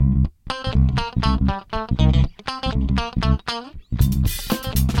Hello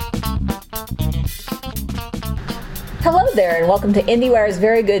there, and welcome to IndieWire's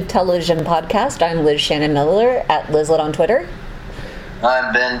Very Good Television Podcast. I'm Liz Shannon Miller at Lizlet on Twitter.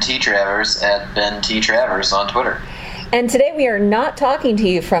 I'm Ben T. Travers at Ben T. Travers on Twitter. And today we are not talking to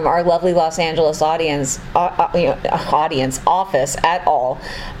you from our lovely Los Angeles office at all.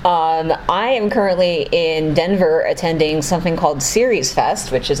 I am currently in Denver attending something called Series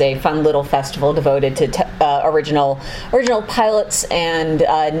Fest, which is a fun little festival devoted to original pilots and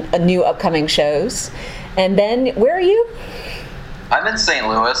new upcoming shows. And Ben, where are you? I'm in St.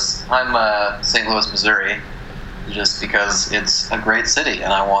 Louis. I'm St. Louis, Missouri, just because it's a great city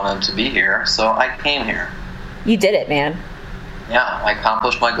and I wanted to be here, so I came here. You did it, man. Yeah, I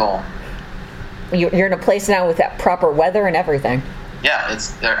accomplished my goal. You're in a place now with that proper weather and everything. Yeah,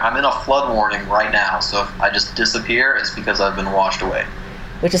 I'm in a flood warning right now, so if I just disappear, it's because I've been washed away.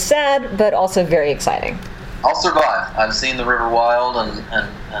 Which is sad, but also very exciting. I'll survive. I've seen The River Wild and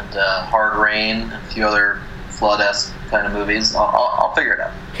Hard Rain and a few other flood-esque kind of movies. I'll figure it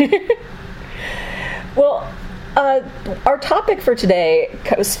out. Well, our topic for today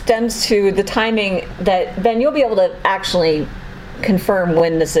stems to the timing that, Ben, you'll be able to actually confirm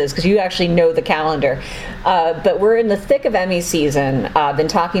when this is, because you actually know the calendar. But we're in the thick of Emmy season. I've been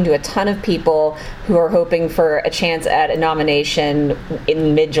talking to a ton of people who are hoping for a chance at a nomination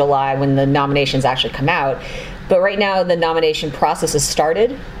in mid-July when the nominations actually come out. But right now, the nomination process has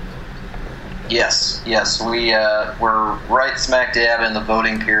started. Yes. We're right smack dab in the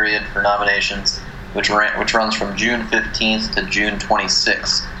voting period for nominations, which runs from June 15th to June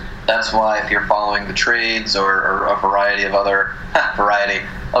 26th. That's why if you're following the trades or a variety of other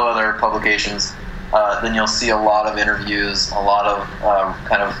publications, then you'll see a lot of interviews, a lot of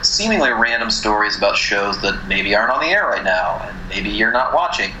kind of seemingly random stories about shows that maybe aren't on the air right now, and maybe you're not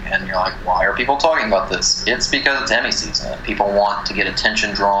watching, and you're like, why are people talking about this? It's because it's Emmy season, and people want to get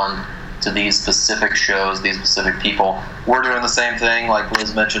attention drawn to these specific shows, these specific people. We're doing the same thing. Like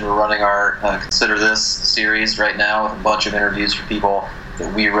Liz mentioned, we're running our Consider This series right now with a bunch of interviews for people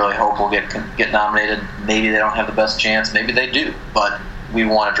that we really hope will get nominated. Maybe they don't have the best chance, maybe they do, but we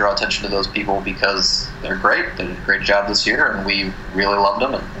want to draw attention to those people because they're great. They did a great job this year, and we really loved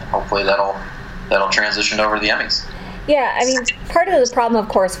them, and hopefully that'll transition over to the Emmys. Yeah, I mean, part of the problem, of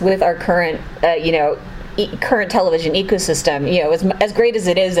course, with our current, current television ecosystem, as great as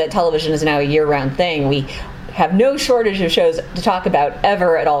it is that television is now a year-round thing, we have no shortage of shows to talk about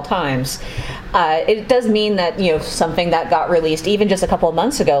ever at all times. It does mean that, something that got released even just a couple of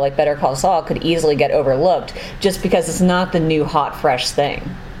months ago, like Better Call Saul, could easily get overlooked just because it's not the new hot, fresh thing.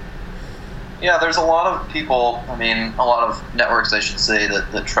 Yeah, there's a lot of people, a lot of networks, I should say,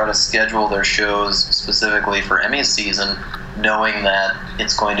 that try to schedule their shows specifically for Emmy season, knowing that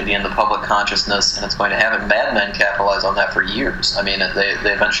it's going to be in the public consciousness and it's going to have it. Mad Men capitalized on that for years. They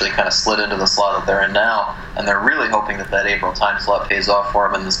eventually kind of slid into the slot that they're in now, and they're really hoping that April time slot pays off for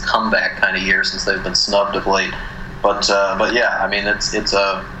them in this comeback kind of year since they've been snubbed of late. But yeah, it's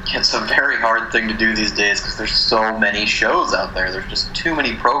a very hard thing to do these days because there's so many shows out there. There's just too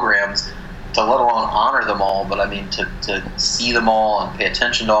many programs to let alone honor them all, but to see them all and pay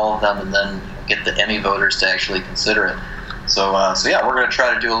attention to all of them and then get the Emmy voters to actually consider it. So yeah, we're going to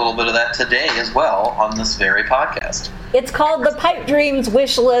try to do a little bit of that today as well on this very podcast. It's called the Pipe Dreams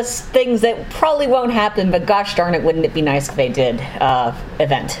Wish List, things that probably won't happen, but gosh darn it, wouldn't it be nice if they did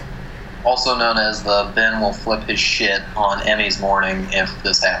event. Also known as the Ben will flip his shit on Emmys morning if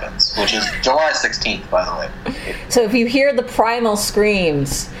this happens, which is July 16th, by the way. So if you hear the primal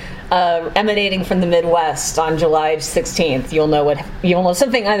screams emanating from the Midwest on July 16th, you'll know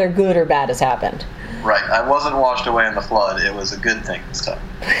something either good or bad has happened. Right. I wasn't washed away in the flood. It was a good thing this time.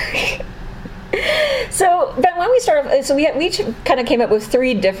 So, Ben, why don't we start off? So we each kind of came up with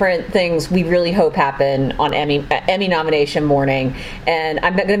three different things we really hope happen on Emmy nomination morning, and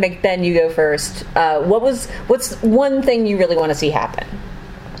I'm going to make Ben you go first. What's one thing you really want to see happen?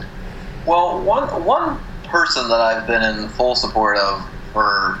 Well, one person that I've been in full support of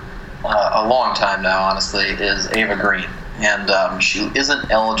for a long time now, honestly, is Ava Green. And she wasn't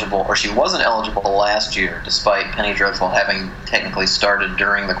eligible last year, despite Penny Dreadful having technically started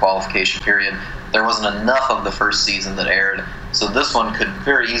during the qualification period. There wasn't enough of the first season that aired, so this one could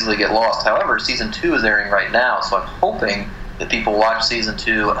very easily get lost. However, season 2 is airing right now, so I'm hoping that people watch season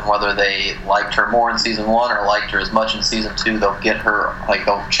 2, and whether they liked her more in season 1 or liked her as much in season 2, they'll check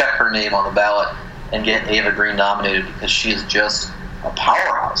her name on the ballot and get Ava Green nominated because she is just a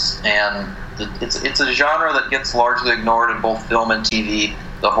powerhouse. And it's a genre that gets largely ignored in both film and TV,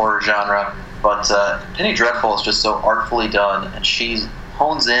 the horror genre. But Penny Dreadful is just so artfully done, and she's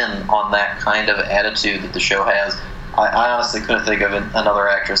hones in on that kind of attitude that the show has. I honestly couldn't think of another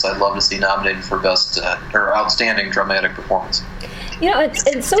actress I'd love to see nominated for best or outstanding dramatic performance.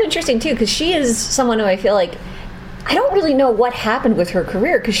 It's so interesting too, because she is someone who I feel like I don't really know what happened with her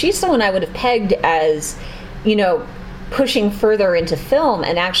career, because she's someone I would have pegged as, pushing further into film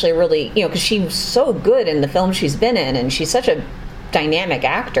and actually really, because she's so good in the film she's been in, and she's such a dynamic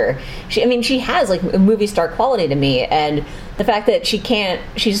actor. She has like a movie star quality to me, and the fact that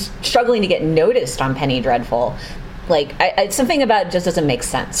she's struggling to get noticed on Penny Dreadful, it's something about it just doesn't make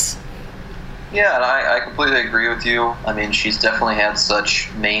sense. Yeah, and I completely agree with you. She's definitely had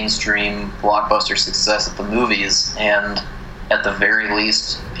such mainstream blockbuster success at the movies, and at the very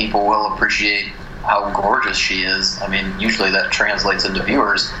least, people will appreciate how gorgeous she is. Usually that translates into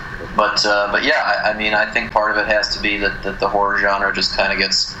viewers. But yeah, I think part of it has to be that the horror genre just kind of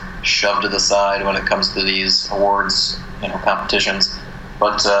gets shoved to the side when it comes to these awards, competitions.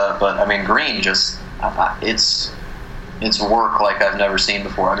 But Green just it's work like I've never seen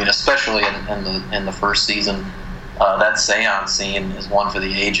before. Especially in the first season, that seance scene is one for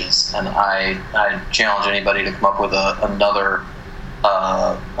the ages, and I challenge anybody to come up with another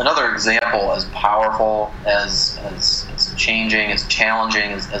example as powerful, as changing, as challenging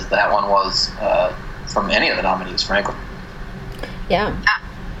as that one was from any of the nominees, frankly. Yeah.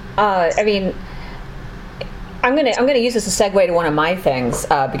 I'm gonna use this as a segue to one of my things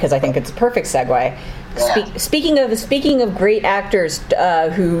because I think it's a perfect segue. Yeah. Speaking of great actors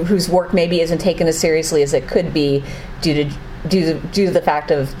whose work maybe isn't taken as seriously as it could be due to the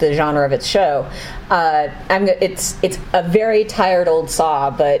fact of the genre of its show, it's a very tired old saw,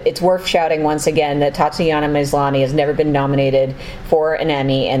 but it's worth shouting once again that Tatiana Maslany has never been nominated for an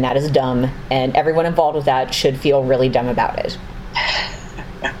Emmy, and that is dumb, and everyone involved with that should feel really dumb about it.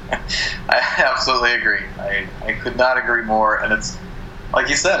 I absolutely agree. I could not agree more, and it's like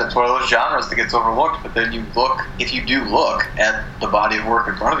you said, it's one of those genres that gets overlooked, but then if you do look at the body of work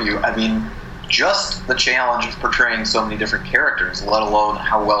in front of you, just the challenge of portraying so many different characters, let alone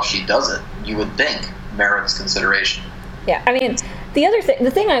how well she does it, you would think merits consideration. Yeah,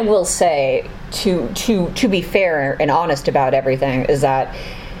 the thing I will say to be fair and honest about everything is that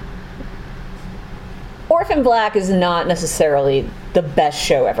Orphan Black is not necessarily the best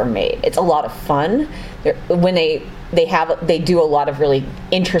show ever made. It's a lot of fun. When they do a lot of really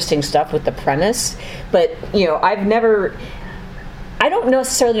interesting stuff with the premise, but I don't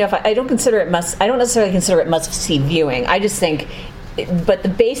necessarily know if I don't necessarily consider it must-see viewing. I just think, but the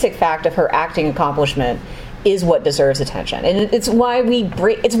basic fact of her acting accomplishment is what deserves attention, and it's why we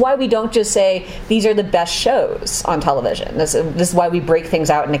don't just say these are the best shows on television. This is why we break things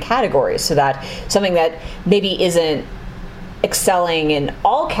out into categories, so that something that maybe isn't excelling in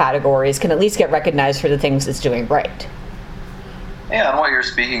all categories can at least get recognized for the things it's doing right. Yeah, and what you're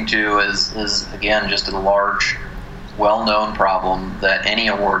speaking to is again just a large, well-known problem that any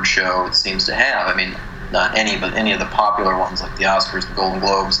award show seems to have. Not any, but any of the popular ones like the Oscars, the Golden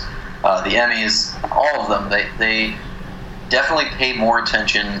Globes, the Emmys, all of them, they definitely pay more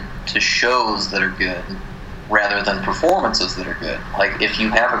attention to shows that are good rather than performances that are good. Like, if you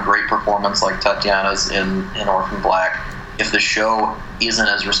have a great performance like Tatiana's in Orphan Black, if the show isn't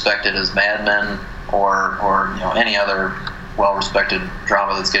as respected as Mad Men or any other well-respected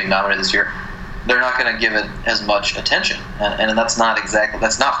drama that's getting nominated this year, they're not going to give it as much attention, and that's not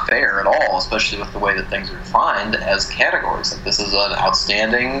fair at all, especially with the way that things are defined as categories. Like, this is an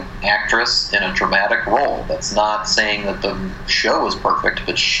outstanding actress in a dramatic role. That's not saying that the show is perfect,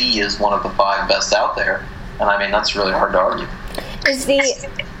 but she is one of the 5 best out there, and that's really hard to argue. Is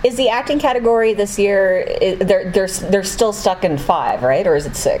the acting category this year? They're still stuck in 5, right, or is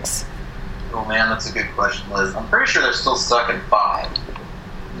it 6? Oh man, that's a good question, Liz. I'm pretty sure they're still stuck in 5.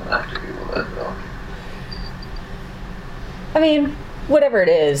 I'm gonna have to Google that though. Whatever it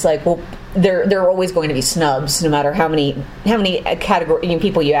is, there are always going to be snubs, no matter how many category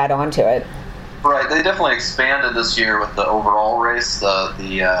people you add on to it. Right, they definitely expanded this year with the overall race.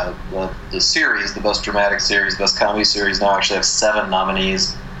 The series, the best dramatic series, best comedy series, now actually have 7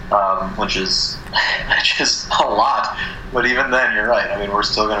 nominees, which is a lot. But even then, you're right. We're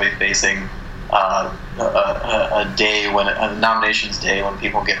still going to be facing a nominations day when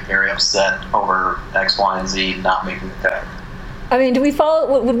people get very upset over X, Y, and Z not making the cut. Would we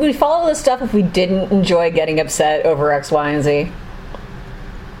follow this stuff if we didn't enjoy getting upset over X, Y, and Z?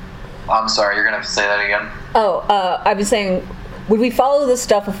 I'm sorry, you're going to have to say that again. I was saying, would we follow this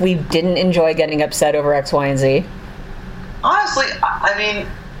stuff if we didn't enjoy getting upset over X, Y, and Z? Honestly,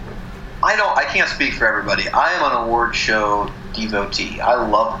 I can't speak for everybody. I am an award show devotee. I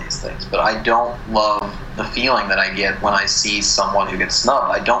love these things, but I don't love the feeling that I get when I see someone who gets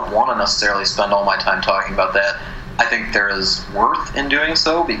snubbed. I don't want to necessarily spend all my time talking about that. I think there is worth in doing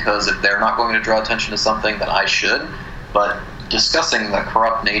so, because if they're not going to draw attention to something, then I should. But discussing the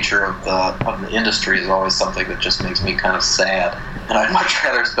corrupt nature of the industry is always something that just makes me kind of sad. And I'd much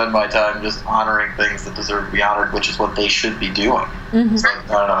rather spend my time just honoring things that deserve to be honored, which is what they should be doing. Mm-hmm. So I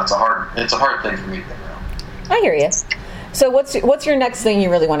don't know. It's a hard thing for me to get around. I hear you. So what's your next thing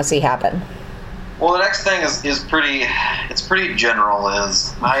you really want to see happen? Well, the next thing is pretty general. I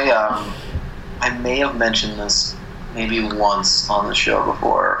may have mentioned this maybe once on the show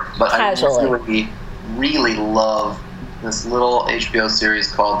before, but Casually. I really love this little HBO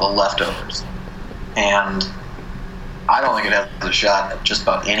series called The Leftovers, and I don't think it has a shot at just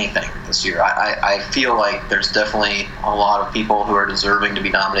about anything this year. I feel like there's definitely a lot of people who are deserving to be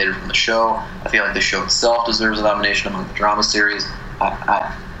nominated from the show. I feel like the show itself deserves a nomination among the drama series.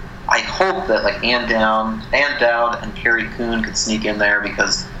 I hope that like Ann Dowd and Carrie Coon could sneak in there,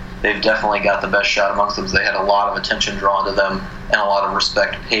 because they've definitely got the best shot amongst them. They had a lot of attention drawn to them and a lot of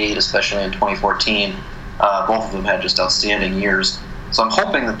respect paid, especially in 2014. Both of them had just outstanding years. So I'm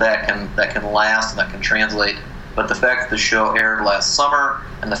hoping that can last and that can translate. But the fact that the show aired last summer,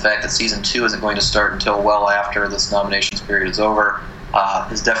 and the fact that season 2 isn't going to start until well after this nominations period is over,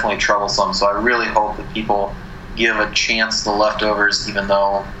 is definitely troublesome. So I really hope that people give a chance to The Leftovers, even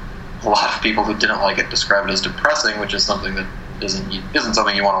though a lot of people who didn't like it described it as depressing, which is something that isn't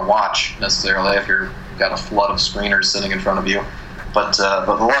something you want to watch necessarily if you've got a flood of screeners sitting in front of you. But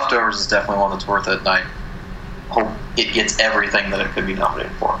The Leftovers is definitely one that's worth it, and I hope it gets everything that it could be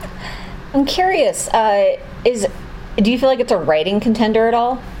nominated for. I'm curious, do you feel like it's a writing contender at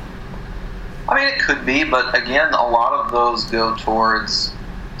all? I mean, it could be, but again, a lot of those go towards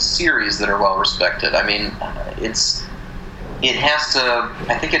series that are well respected. I mean, I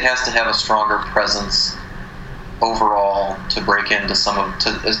think it has to have a stronger presence overall to break into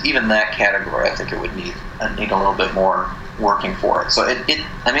even that category. I think it would need a little bit more working for it. So it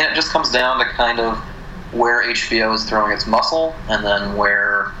just comes down to kind of where HBO is throwing its muscle, and then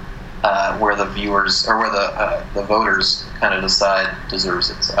where the viewers or where the voters kind of decide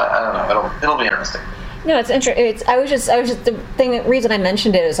deserves it. So I don't know. It'll be interesting. No, it's interesting. I was just the reason I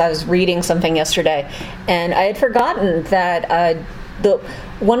mentioned it is I was reading something yesterday, and I had forgotten that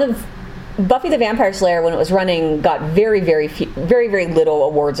one of Buffy the Vampire Slayer, when it was running, got very, very little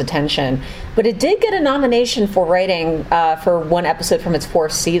awards attention, but it did get a nomination for writing for one episode from its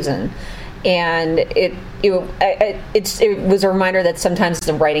 4th season. And it was a reminder that sometimes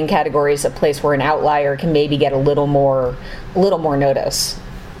the writing category is a place where an outlier can maybe get a little more notice.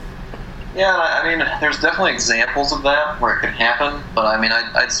 Yeah, I mean, there's definitely examples of that where it could happen, but I mean,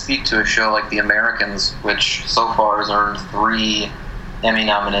 I'd speak to a show like The Americans, which so far has earned 3 Emmy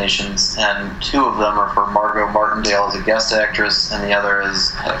nominations, and 2 of them are for Margot Martindale as a guest actress, and the other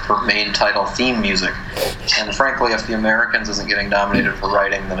is for main title theme music. And frankly, if The Americans isn't getting nominated for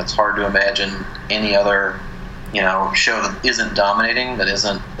writing, then it's hard to imagine any other, show that isn't dominating, that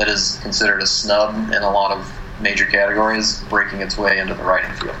is considered a snub in a lot of major categories, breaking its way into the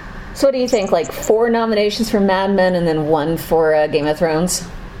writing field. So what do you think, like 4 nominations for Mad Men and then 1 for Game of Thrones?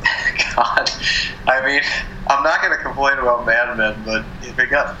 God, I mean, I'm not going to complain about Mad Men, but if it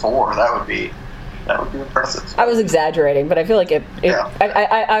got 4, that would be impressive. I was exaggerating, but I feel like Yeah.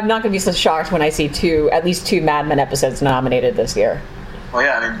 I'm not going to be so shocked when I see at least 2 Mad Men episodes nominated this year. Well,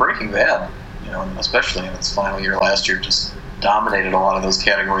 yeah, I mean, Breaking Bad, especially in its final year last year, just dominated a lot of those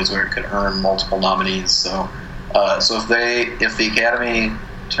categories where it could earn multiple nominees. So if the Academy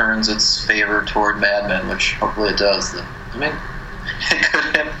turns its favor toward Mad Men, which hopefully it does, then it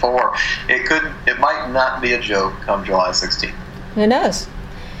could hit 4. It might not be a joke come July 16th. Who knows?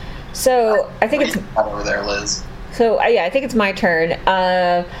 So I think it's over there, Liz. So I think it's my turn,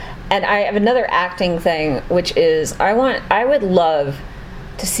 and I have another acting thing, which is I would love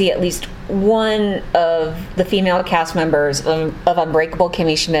to see at least one of the female cast members of Unbreakable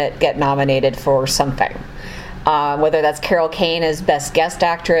Kimmy Schmidt get nominated for something. Whether that's Carol Kane as Best Guest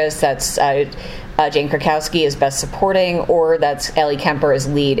Actress, that's Jane Krakowski as Best Supporting, or that's Ellie Kemper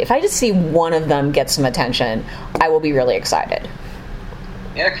as Lead. If I just see one of them get some attention, I will be really excited.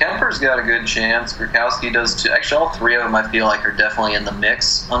 Yeah, Kemper's got a good chance. Krakowski does too. Actually, all 3 of them I feel like are definitely in the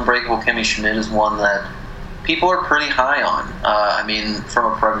mix. Unbreakable Kimmy Schmidt is one that people are pretty high on. I mean,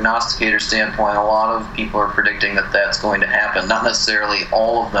 from a prognosticator standpoint, a lot of people are predicting that that's going to happen. Not necessarily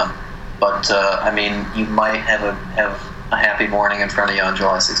all of them, but I mean, you might have a happy morning in front of you on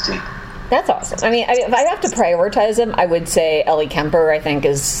July 16th. That's awesome. I mean, if I have to prioritize them, I would say Ellie Kemper, I think,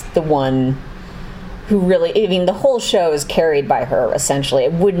 is the one who really, I mean, the whole show is carried by her, essentially.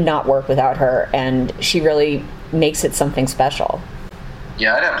 It would not work without her, and she really makes it something special.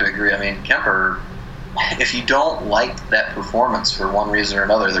 Yeah, I'd have to agree. I mean, Kemper, if you don't like that performance for one reason or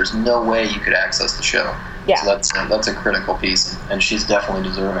another, there's no way you could access the show. Yeah. So that's a critical piece, and she's definitely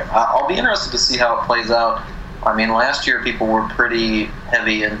deserving. I'll be interested to see how it plays out. I mean, last year people were pretty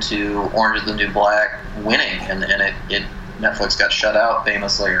heavy into Orange is the New Black winning, and it Netflix got shut out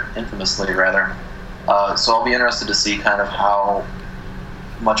famously, or infamously rather. So I'll be interested to see kind of how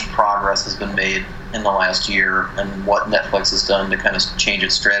much progress has been made in the last year and what Netflix has done to kind of change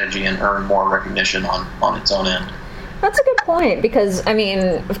its strategy and earn more recognition on its own end. That's a good point, because, I mean,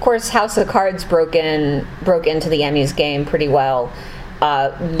 of course, House of Cards broke into the Emmys game pretty well,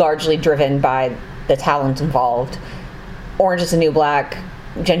 largely driven by the talent involved. Orange is the New Black,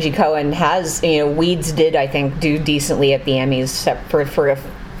 Jenji Kohan has, Weeds did, I think, do decently at the Emmys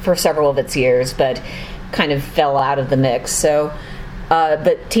for several of its years, but kind of fell out of the mix. So,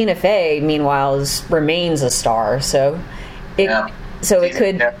 but Tina Fey, meanwhile, remains a star. So, it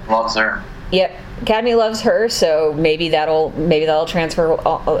could. Loves her. Yep, Academy loves her. So maybe that'll transfer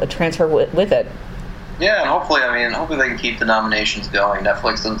with it. Yeah, and hopefully they can keep the nominations going.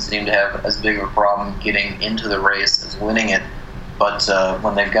 Netflix doesn't seem to have as big of a problem getting into the race as winning it, but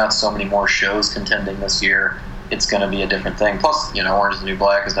when they've got so many more shows contending this year, it's going to be a different thing. Plus, Orange is the New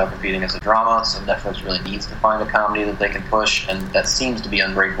Black is now competing as a drama, so Netflix really needs to find a comedy that they can push, and that seems to be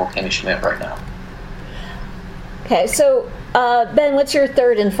Unbreakable Kimmy Schmidt right now. Okay, so Ben, what's your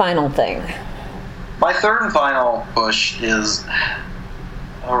third and final thing? My third and final push is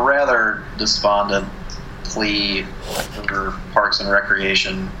a rather despondent plea for Parks and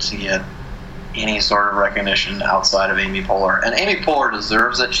Recreation to get any sort of recognition outside of Amy Poehler. And Amy Poehler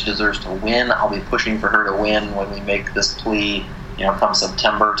deserves it. She deserves to win. I'll be pushing for her to win when we make this plea, come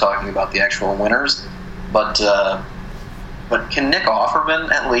September, talking about the actual winners. But can Nick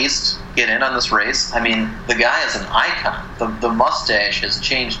Offerman at least get in on this race? I mean, the guy is an icon. The mustache has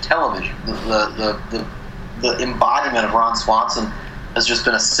changed television. The embodiment of Ron Swanson has just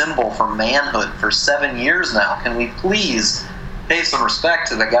been a symbol for manhood for 7 years now. Can we please pay some respect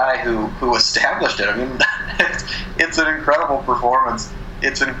to the guy who established it? I mean, it's an incredible performance.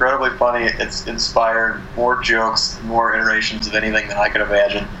 It's incredibly funny. It's inspired more jokes, more iterations of anything that I could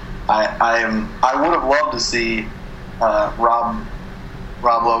imagine. I would have loved to see Rob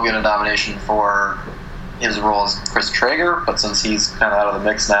Lowe get a nomination for his role as Chris Traeger, but since he's kind of out of the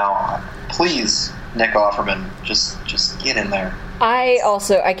mix now, please, Nick Offerman, just get in there.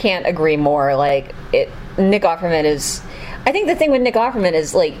 I can't agree more. Nick Offerman is. I think the thing with Nick Offerman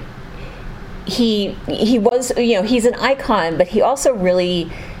is he was, he's an icon, but he also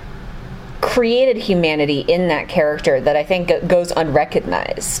really created humanity in that character that I think goes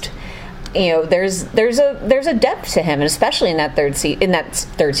unrecognized. There's a depth to him, and especially in that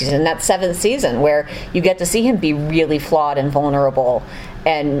that seventh season, where you get to see him be really flawed and vulnerable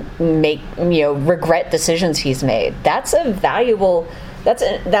and make regret decisions he's made. That's a valuable.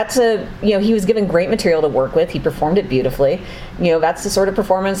 He was given great material to work with. He performed it beautifully. That's the sort of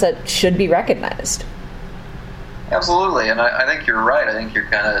performance that should be recognized. Absolutely, and I think you're right. I think you're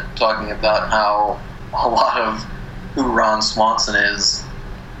kind of talking about how a lot of who Ron Swanson is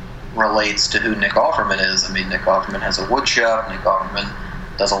relates to who Nick Offerman is. I mean, Nick Offerman has a wood shop. Nick Offerman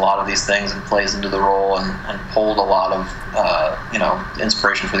does a lot of these things and plays into the role and pulled a lot of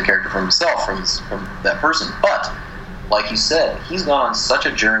inspiration for the character from himself, from that person. But like you said, he's gone on such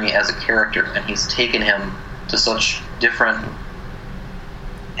a journey as a character, and he's taken him to such different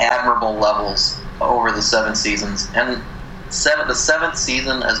admirable levels over the 7 seasons. And the 7th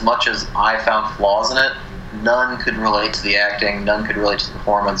season, as much as I found flaws in it, none could relate to the acting, none could relate to the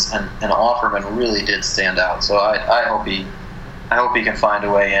performance, and Offerman really did stand out. So I hope he can find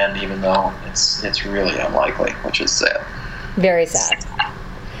a way in, even though it's really unlikely, which is sad. Very sad.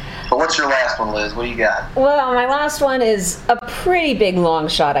 But what's your last one, Liz? What do you got? Well, my last one is a pretty big long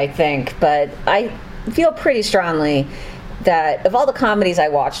shot, I think, but I feel pretty strongly that of all the comedies I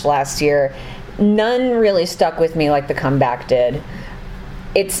watched last year, none really stuck with me like The Comeback did.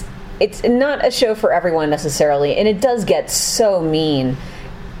 It's not a show for everyone necessarily, and it does get so mean,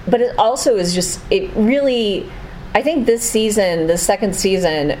 but it also is just, it really, I think this season, the second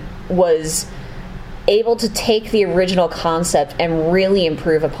season, was able to take the original concept and really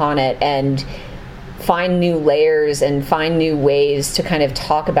improve upon it and find new layers and find new ways to kind of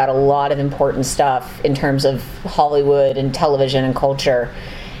talk about a lot of important stuff in terms of Hollywood and television and culture.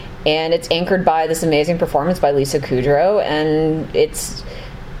 And it's anchored by this amazing performance by Lisa Kudrow, and it's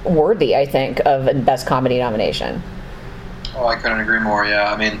worthy, I think, of a Best Comedy nomination. Oh, I couldn't agree more.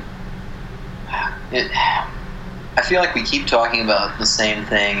 Yeah, I mean, I feel like we keep talking about the same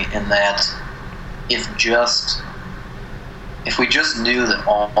thing in that if we just knew that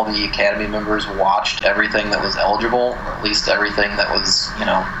all the Academy members watched everything that was eligible, or at least everything that was,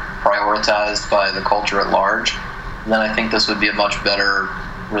 prioritized by the culture at large, then I think this would be a much better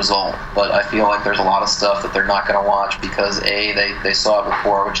result. But I feel like there's a lot of stuff that they're not going to watch because they saw it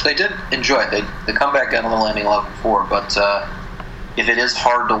before, which they did enjoy. The comeback got a little Emmy love before, but if it is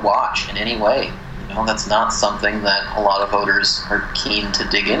hard to watch in any way, that's not something that a lot of voters are keen to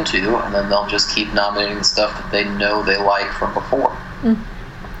dig into, and then they'll just keep nominating the stuff that they know they like from before.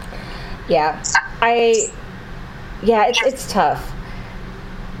 Yeah, it's tough.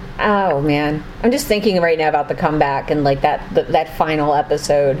 Oh man, I'm just thinking right now about the comeback and like that final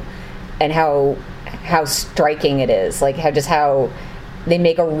episode, and how striking it is. Like how they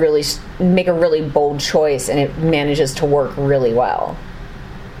make a really bold choice, and it manages to work really well.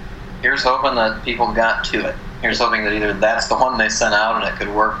 Here's hoping that people got to it. Here's hoping that either that's the one they sent out and it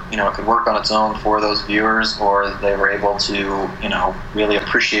could work, it could work on its own for those viewers, or they were able to, really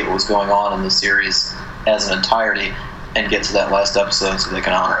appreciate what was going on in the series as an entirety and get to that last episode so they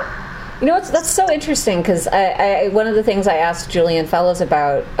can honor it. That's so interesting, because one of the things I asked Julian Fellows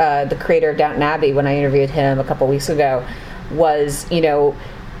about, the creator of Downton Abbey, when I interviewed him a couple weeks ago, was,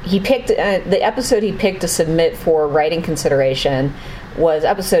 he picked the episode he picked to submit for writing consideration was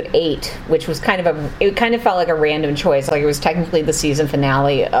episode 8, which was it kind of felt like a random choice. Like it was technically the season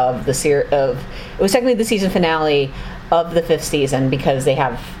finale of the season finale of the 5th season, because they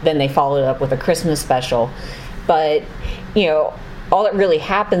followed up with a Christmas special. But all that really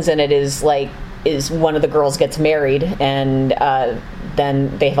happens in it is one of the girls gets married, and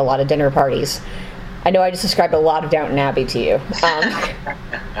then they have a lot of dinner parties. I know I just described a lot of Downton Abbey to you.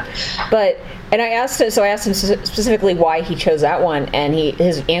 And I asked him specifically why he chose that one, and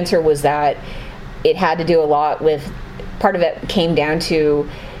his answer was that it had to do a lot with, part of it came down to,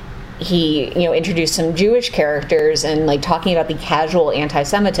 he introduced some Jewish characters and talking about the casual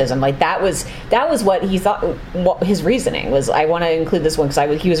anti-Semitism. That was what he thought, what his reasoning was. I want to include this one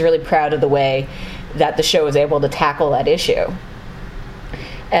because he was really proud of the way that the show was able to tackle that issue.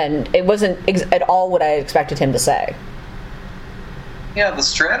 And it wasn't at all what I expected him to say. Yeah, the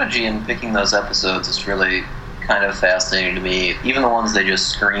strategy in picking those episodes is really kind of fascinating to me. Even the ones they just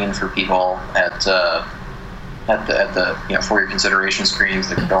screen for people at the for your consideration screenings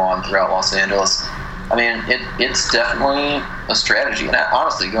that go on throughout Los Angeles. I mean, it's definitely a strategy. And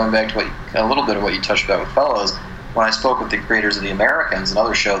honestly, going back to a little bit of what you touched about with Fellows, when I spoke with the creators of The Americans,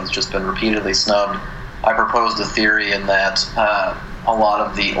 another show that's just been repeatedly snubbed, I proposed a theory in that a lot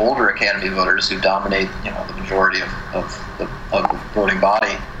of the older Academy voters who dominate, the majority of the voting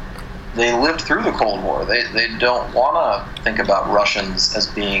body, they lived through the Cold War. They don't want to think about Russians as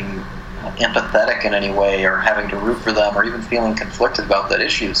being empathetic in any way, or having to root for them, or even feeling conflicted about that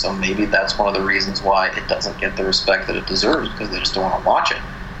issue. So maybe that's one of the reasons why it doesn't get the respect that it deserves, because they just don't want to watch it.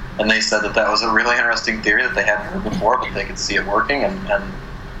 And they said that was a really interesting theory that they hadn't heard before, but they could see it working. And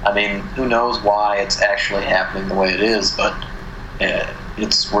I mean, who knows why it's actually happening the way it is, but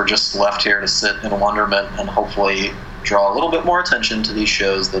we're just left here to sit in wonderment and hopefully draw a little bit more attention to these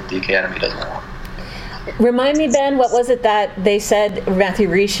shows that the Academy doesn't want. Remind me, Ben, what was it that they said Matthew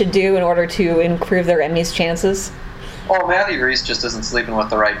Rhys should do in order to improve their Emmys chances? Well, Matthew Rhys just isn't sleeping with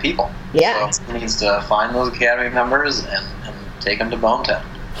the right people. Yeah. So he needs to find those Academy members and take them to Bonetown.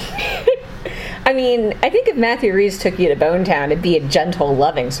 I mean, I think if Matthew Rhys took you to Bonetown, it'd be a gentle,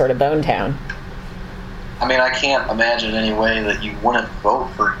 loving sort of Bonetown. I mean, I can't imagine any way that you wouldn't vote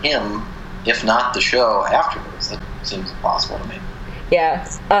for him, if not the show, afterwards. That seems impossible to me. Yeah.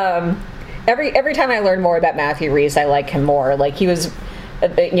 Every time I learn more about Matthew Rhys, I like him more. Like, he was,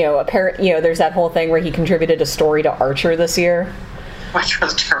 there's that whole thing where he contributed a story to Archer this year. Which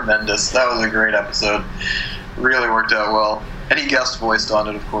was tremendous. That was a great episode. Really worked out well. And he guest voiced on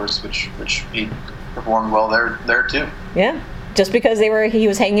it, of course, which he performed well there too. Yeah. Just because he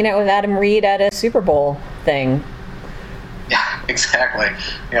was hanging out with Adam Reed at a Super Bowl thing. Yeah, exactly.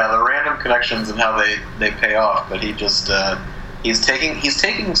 Yeah, the random connections and how they pay off, but he just he's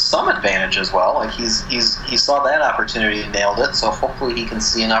taking some advantage as well. Like he saw that opportunity and nailed it, so hopefully he can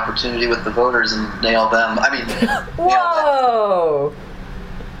see an opportunity with the voters and nail them. I mean, whoa.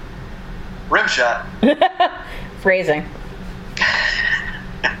 Rim shot. Phrasing.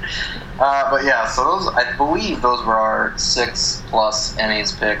 But yeah, so I believe those were our 6+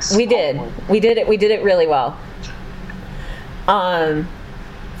 Emmys picks. We did it really well.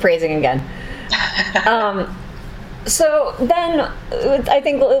 Phrasing again. So then, I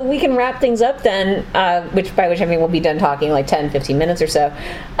think we can wrap things up then, by which I mean we'll be done talking like 10, 15 minutes or so.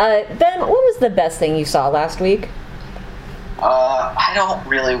 Ben, what was the best thing you saw last week? I don't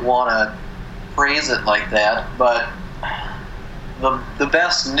really want to phrase it like that, but the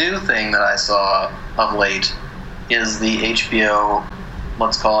best new thing that I saw of late is the HBO,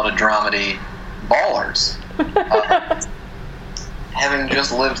 let's call it a dramedy, Ballers. Having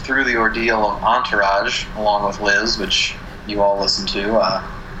just lived through the ordeal of Entourage, along with Liz, which you all listened to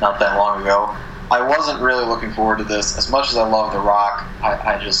not that long ago, I wasn't really looking forward to this. As much as I love The Rock,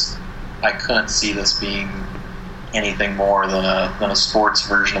 I couldn't see this being anything more than a sports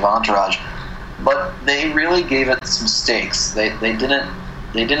version of Entourage. But they really gave it some stakes. They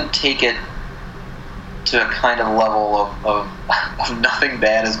didn't take it to a kind of level of nothing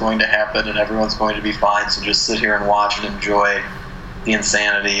bad is going to happen and everyone's going to be fine, so just sit here and watch and enjoy the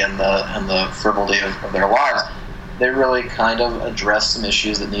insanity and the frivolity of their lives. They really kind of address some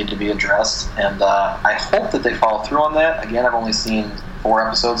issues that need to be addressed, and I hope that they follow through on that. Again, I've only seen 4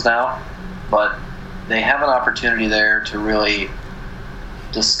 episodes now, but they have an opportunity there to really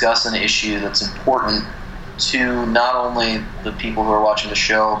discuss an issue that's important to not only the people who are watching the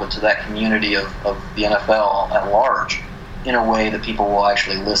show, but to that community of the NFL at large, in a way that people will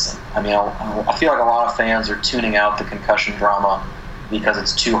actually listen. I mean, I feel like a lot of fans are tuning out the concussion drama because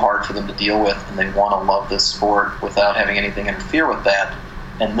it's too hard for them to deal with, and they want to love this sport without having anything interfere with that.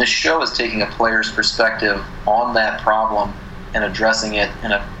 And this show is taking a player's perspective on that problem and addressing it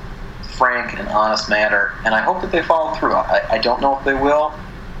in a frank and honest manner, and I hope that they follow through. I don't know if they will.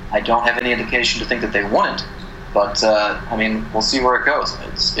 I don't have any indication to think that they wouldn't, but I mean, we'll see where it goes.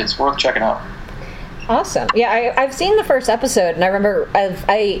 It's worth checking out. Awesome. Yeah, I've seen the first episode, and I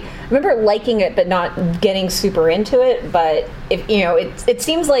remember liking it, but not getting super into it. But if it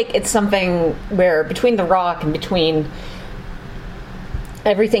seems like it's something where between The Rock and between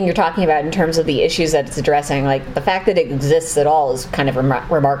everything you're talking about in terms of the issues that it's addressing, like the fact that it exists at all is kind of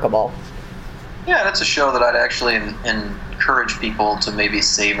remarkable. Yeah, that's a show that I'd actually encourage people to maybe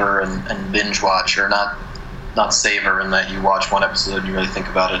savor and binge watch, or not savor in that you watch one episode and you really think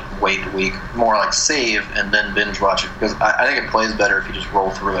about it week to week. More like save and then binge watch it, because I think it plays better if you just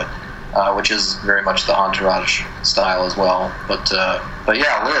roll through it, which is very much the Entourage style as well. But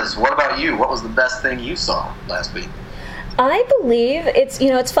yeah, Liz, what about you? What was the best thing you saw last week? I believe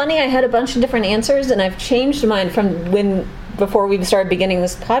it's funny. I had a bunch of different answers, and I've changed mine from before we started beginning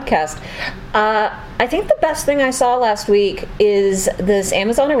this podcast. I think the best thing I saw last week is this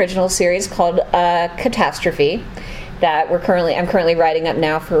Amazon original series called Catastrophe that I'm currently writing up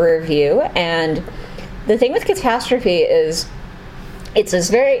now for review. And the thing with Catastrophe is it's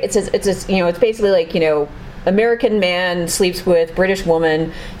basically like, American man sleeps with British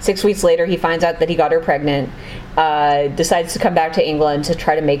woman. 6 weeks later, he finds out that he got her pregnant. Decides to come back to England to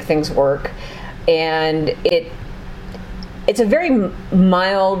try to make things work, and it's a very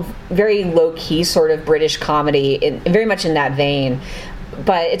mild, very low-key sort of British comedy, very much in that vein.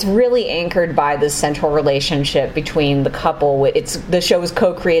 But it's really anchored by the central relationship between the couple. The show was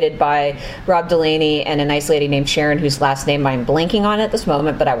co-created by Rob Delaney and a nice lady named Sharon, whose last name I'm blanking on at this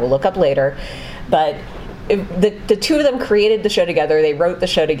moment, but I will look up later. But the two of them created the show together. They wrote the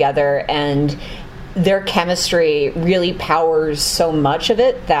show together, and their chemistry really powers so much of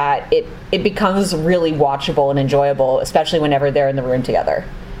it that it becomes really watchable and enjoyable, especially whenever they're in the room together.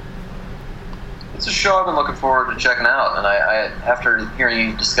 It's a show I've been looking forward to checking out, and I after hearing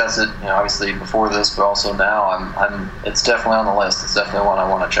you discuss it, obviously before this, but also now, it's definitely on the list. It's definitely one I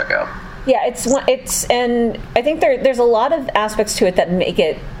want to check out. Yeah, and I think there's a lot of aspects to it that make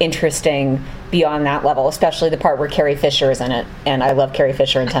it interesting beyond that level, especially the part where Carrie Fisher is in it, and I love Carrie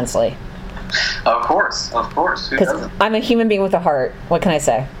Fisher intensely. Of course. Who doesn't? I'm a human being with a heart. What can I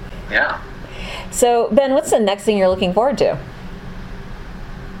say? Yeah. So, Ben, what's the next thing you're looking forward to?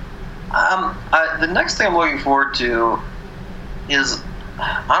 The next thing I'm looking forward to is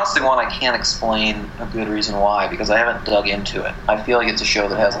honestly one I can't explain a good reason why, because I haven't dug into it. I feel like it's a show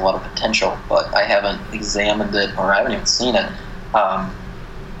that has a lot of potential, but I haven't examined it, or I haven't even seen it on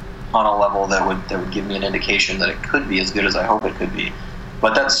a level that would give me an indication that it could be as good as I hope it could be.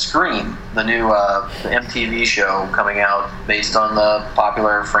 But that's Scream, the new the MTV show coming out based on the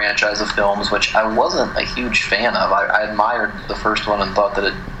popular franchise of films, which I wasn't a huge fan of. I admired the first one and thought that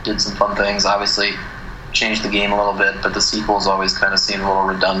it did some fun things. Obviously, changed the game a little bit, but the sequels always kind of seemed a little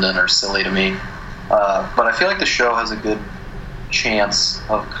redundant or silly to me. But I feel like the show has a good chance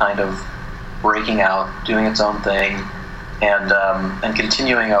of kind of breaking out, doing its own thing, and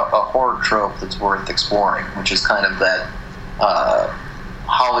continuing a horror trope that's worth exploring, which is kind of that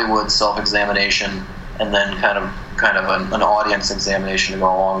Hollywood self-examination and then kind of kind of an audience examination to go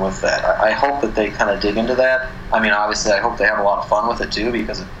along with that. I hope that they kind of dig into that. I mean, obviously, I hope they have a lot of fun with it too,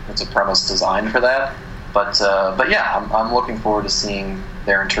 because it's a premise designed for that. But yeah, I'm looking forward to seeing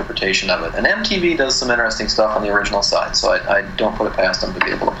their interpretation of it. And MTV does some interesting stuff on the original side, so I don't put it past them to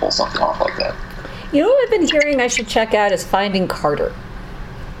be able to pull something off like that. You know what I've been hearing I should check out is Finding Carter.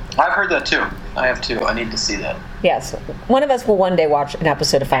 I've heard that too. I have too. I need to see that. Yes. One of us will one day watch an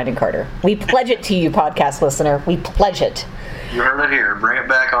episode of Finding Carter. We pledge it to you, podcast listener. We pledge it. You heard it here. Bring it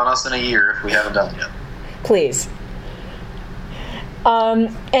back on us in a year if we haven't done it yet. Please.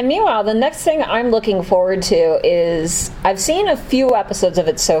 And meanwhile, the next thing I'm looking forward to is, I've seen a few episodes of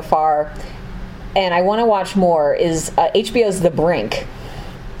it so far, and I want to watch more, is HBO's The Brink,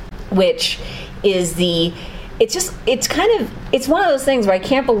 which is it's one of those things where I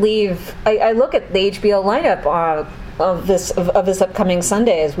can't believe, I look at the HBO lineup of this upcoming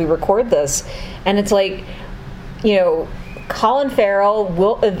Sunday as we record this, and it's like, you know, Colin Farrell,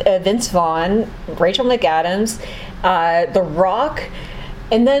 Vince Vaughn, Rachel McAdams, The Rock,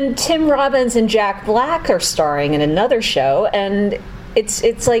 and then Tim Robbins and Jack Black are starring in another show, and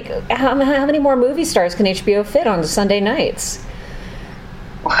it's like, how many more movie stars can HBO fit on Sunday nights?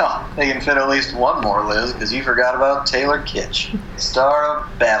 Well, they can fit at least one more, Liz, because you forgot about Taylor Kitsch, star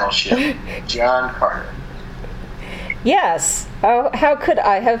of Battleship, John Carter. Yes. Oh, how could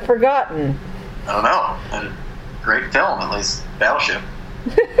I have forgotten? I don't know. A great film, at least. Battleship.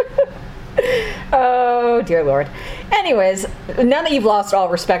 Oh, dear Lord. Anyways, now that you've lost all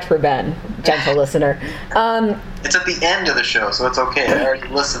respect for Ben, gentle listener. It's at the end of the show, so it's okay. I already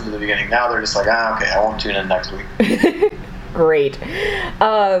listened to the beginning. Now they're just like, okay, I won't tune in next week. Great.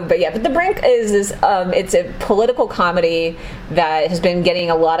 But The Brink is it's a political comedy that has been getting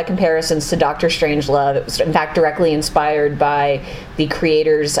a lot of comparisons to Dr. Strangelove. It was, in fact, directly inspired by the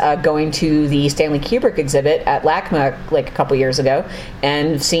creators going to the Stanley Kubrick exhibit at LACMA like a couple years ago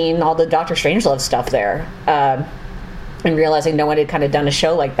and seeing all the Dr. Strangelove stuff there and realizing no one had kind of done a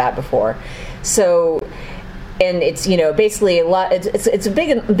show like that before. So... And it's, you know, basically a lot. It's a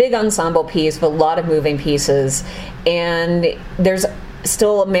big ensemble piece with a lot of moving pieces, and there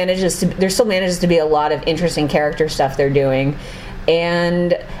still manages to be a lot of interesting character stuff they're doing,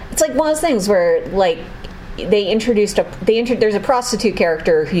 and it's like one of those things where like there's a prostitute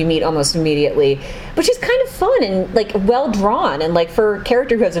character who you meet almost immediately, but she's kind of fun and like well drawn, and like for a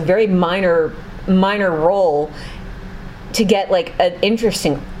character who has a very minor role to get like an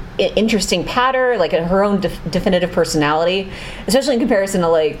interesting pattern, like her own definitive personality, especially in comparison to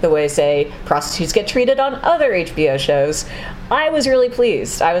like the way, say, prostitutes get treated on other HBO shows. I was really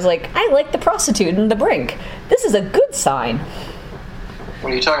pleased. I was like, I like the prostitute in The Brink. This is a good sign.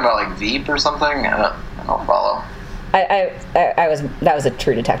 What are you talking about, like Veep or something? I don't follow. That was a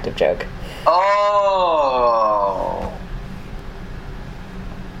True Detective joke. Oh.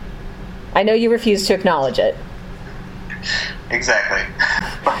 I know you refuse to acknowledge it. Exactly.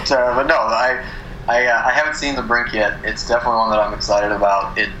 But no, I haven't seen The Brink yet. It's definitely one that I'm excited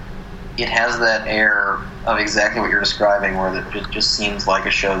about. It has that air of exactly what you're describing, where it just seems like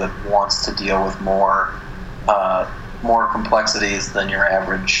a show that wants to deal with more complexities than your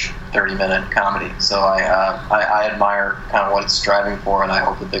average 30-minute comedy. So I admire kind of what it's striving for, and I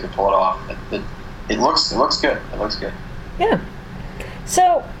hope that they can pull it off. It looks good. It looks good. Yeah.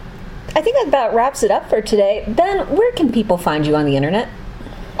 So I think that about wraps it up for today. Ben, where can people find you on the internet?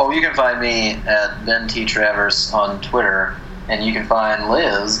 Oh, you can find me at Ben T. Travers on Twitter, and you can find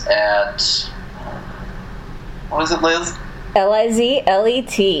Liz at... What is it, Liz?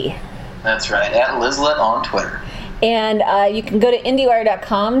 Lizlet. That's right, at Lizlet on Twitter. And you can go to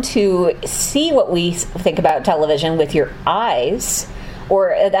IndieWire.com to see what we think about television with your eyes.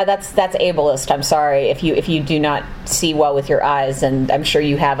 Or that's ableist. I'm sorry if you do not see well with your eyes, and I'm sure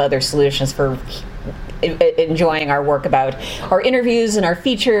you have other solutions for enjoying our work about our interviews and our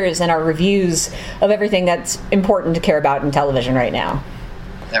features and our reviews of everything that's important to care about in television right now.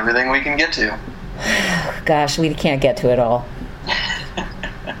 Everything we can get to. Gosh, we can't get to it all.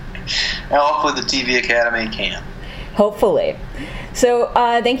 Well, hopefully the TV Academy can. Hopefully. So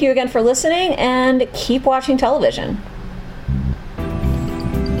thank you again for listening, and keep watching television.